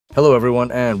Hello everyone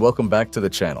and welcome back to the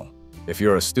channel. If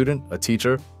you're a student, a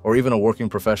teacher, or even a working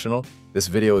professional, this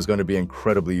video is going to be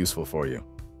incredibly useful for you.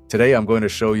 Today I'm going to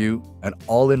show you an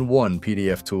all-in-one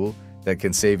PDF tool that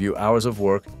can save you hours of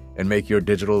work and make your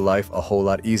digital life a whole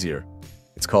lot easier.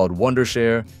 It's called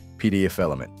Wondershare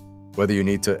PDFelement. Whether you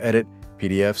need to edit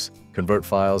PDFs, convert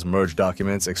files, merge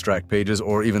documents, extract pages,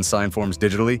 or even sign forms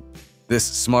digitally, this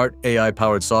smart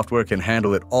AI-powered software can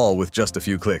handle it all with just a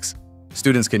few clicks.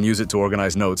 Students can use it to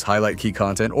organize notes, highlight key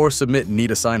content, or submit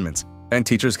neat assignments. And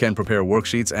teachers can prepare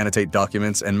worksheets, annotate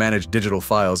documents, and manage digital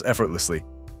files effortlessly.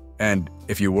 And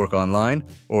if you work online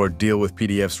or deal with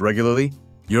PDFs regularly,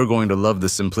 you're going to love the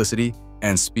simplicity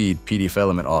and speed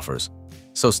PDFelement offers.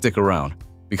 So stick around,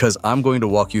 because I'm going to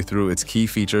walk you through its key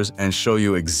features and show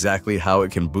you exactly how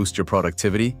it can boost your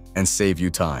productivity and save you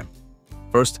time.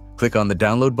 First, click on the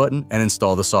download button and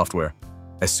install the software.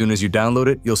 As soon as you download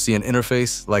it, you'll see an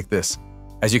interface like this.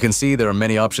 As you can see, there are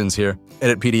many options here: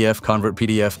 Edit PDF, Convert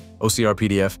PDF, OCR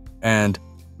PDF, and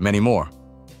many more.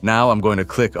 Now I'm going to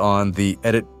click on the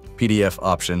Edit PDF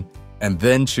option and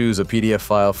then choose a PDF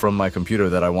file from my computer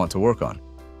that I want to work on.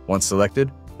 Once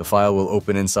selected, the file will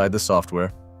open inside the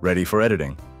software, ready for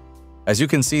editing. As you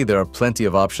can see, there are plenty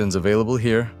of options available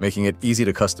here, making it easy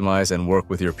to customize and work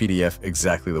with your PDF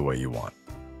exactly the way you want.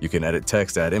 You can edit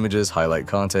text, add images, highlight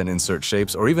content, insert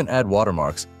shapes, or even add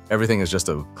watermarks. Everything is just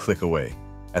a click away.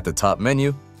 At the top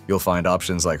menu, you'll find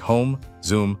options like Home,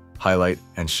 Zoom, Highlight,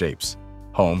 and Shapes.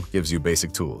 Home gives you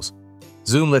basic tools.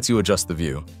 Zoom lets you adjust the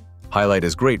view. Highlight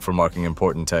is great for marking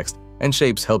important text, and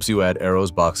Shapes helps you add arrows,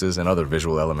 boxes, and other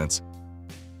visual elements.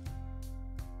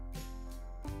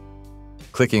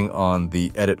 Clicking on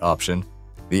the Edit option,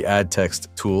 the Add Text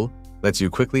tool lets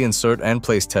you quickly insert and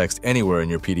place text anywhere in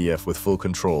your PDF with full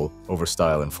control over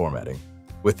style and formatting.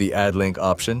 With the Add Link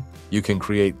option, you can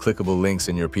create clickable links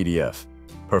in your PDF,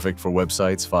 perfect for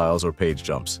websites, files, or page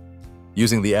jumps.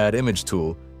 Using the Add Image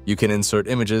tool, you can insert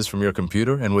images from your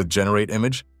computer, and with Generate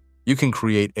Image, you can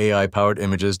create AI-powered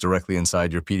images directly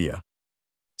inside your PDF.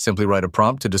 Simply write a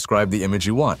prompt to describe the image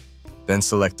you want, then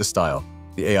select the style.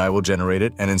 The AI will generate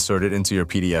it and insert it into your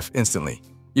PDF instantly.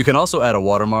 You can also add a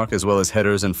watermark as well as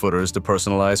headers and footers to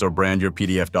personalize or brand your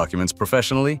PDF documents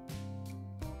professionally.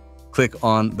 Click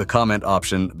on the Comment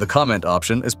option. The Comment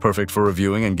option is perfect for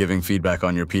reviewing and giving feedback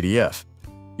on your PDF.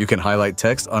 You can highlight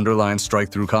text, underline, strike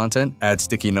through content, add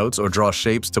sticky notes, or draw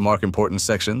shapes to mark important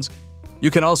sections. You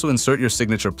can also insert your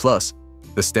signature. Plus,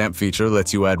 the Stamp feature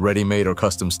lets you add ready-made or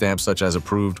custom stamps such as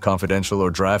approved, confidential, or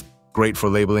draft, great for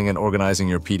labeling and organizing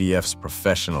your PDFs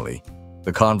professionally.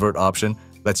 The Convert option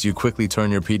lets you quickly turn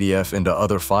your PDF into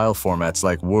other file formats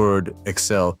like Word,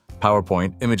 Excel,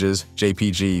 PowerPoint, images,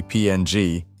 JPG,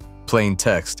 PNG, plain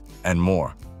text, and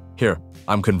more. Here,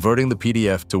 I'm converting the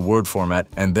PDF to Word format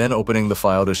and then opening the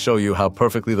file to show you how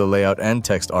perfectly the layout and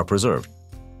text are preserved.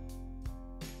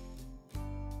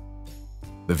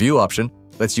 The View option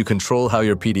lets you control how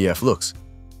your PDF looks,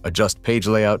 adjust page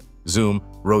layout, zoom,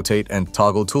 rotate, and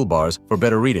toggle toolbars for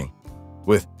better reading.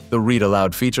 With the Read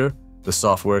Aloud feature, the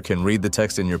software can read the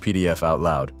text in your PDF out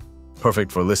loud,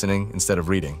 perfect for listening instead of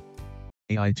reading.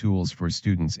 AI tools for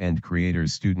students and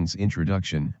creators. Students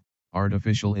Introduction,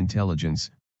 Artificial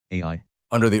Intelligence, AI.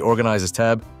 Under the Organizes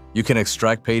tab, you can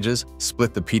extract pages,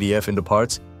 split the PDF into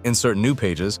parts, insert new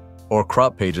pages, or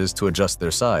crop pages to adjust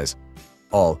their size,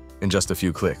 all in just a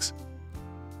few clicks.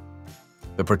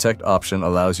 The Protect option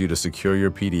allows you to secure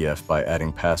your PDF by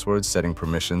adding passwords, setting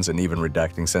permissions, and even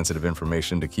redacting sensitive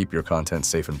information to keep your content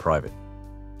safe and private.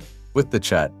 With the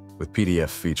Chat with PDF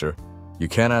feature, you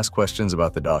can ask questions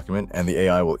about the document and the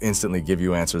AI will instantly give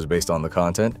you answers based on the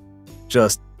content,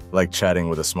 just like chatting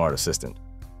with a smart assistant.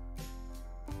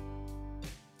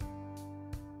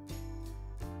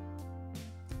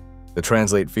 The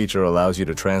Translate feature allows you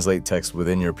to translate text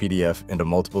within your PDF into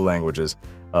multiple languages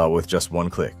with just one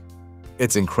click.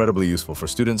 It's incredibly useful for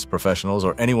students, professionals,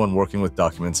 or anyone working with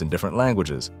documents in different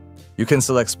languages. You can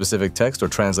select specific text or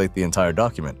translate the entire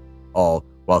document, all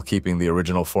while keeping the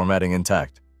original formatting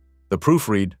intact. The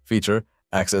Proofread feature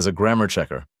acts as a grammar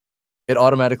checker. It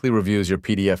automatically reviews your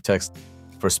PDF text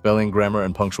for spelling, grammar,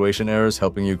 and punctuation errors,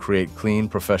 helping you create clean,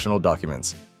 professional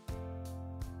documents.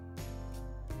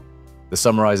 The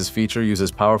Summarizes feature uses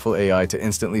powerful AI to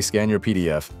instantly scan your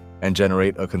PDF and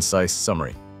generate a concise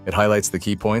summary. It highlights the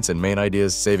key points and main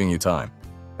ideas, saving you time,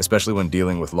 especially when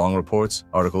dealing with long reports,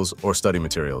 articles, or study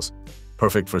materials.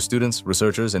 Perfect for students,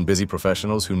 researchers, and busy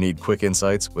professionals who need quick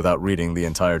insights without reading the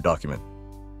entire document.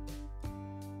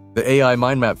 The AI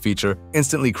Mind Map feature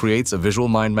instantly creates a visual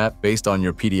mind map based on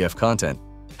your PDF content,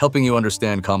 helping you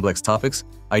understand complex topics,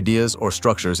 ideas, or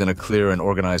structures in a clear and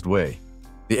organized way.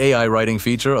 The AI writing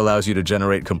feature allows you to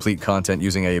generate complete content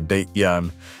using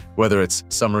whether it's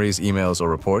summaries, emails, or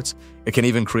reports. It can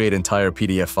even create entire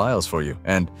PDF files for you.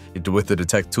 And with the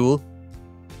Detect tool,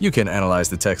 you can analyze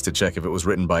the text to check if it was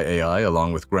written by AI,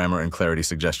 along with grammar and clarity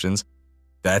suggestions.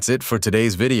 That's it for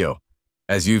today's video.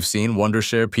 As you've seen,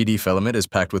 Wondershare PDFelement is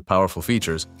packed with powerful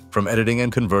features, from editing and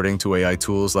converting to AI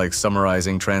tools like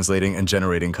summarizing, translating, and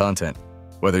generating content.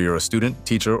 Whether you're a student,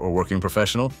 teacher, or working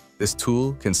professional, this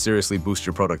tool can seriously boost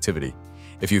your productivity.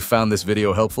 If you found this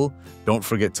video helpful, don't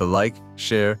forget to like,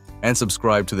 share, and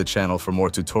subscribe to the channel for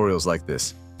more tutorials like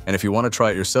this. And if you want to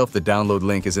try it yourself, the download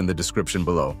link is in the description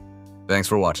below. Thanks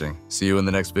for watching. See you in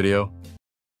the next video.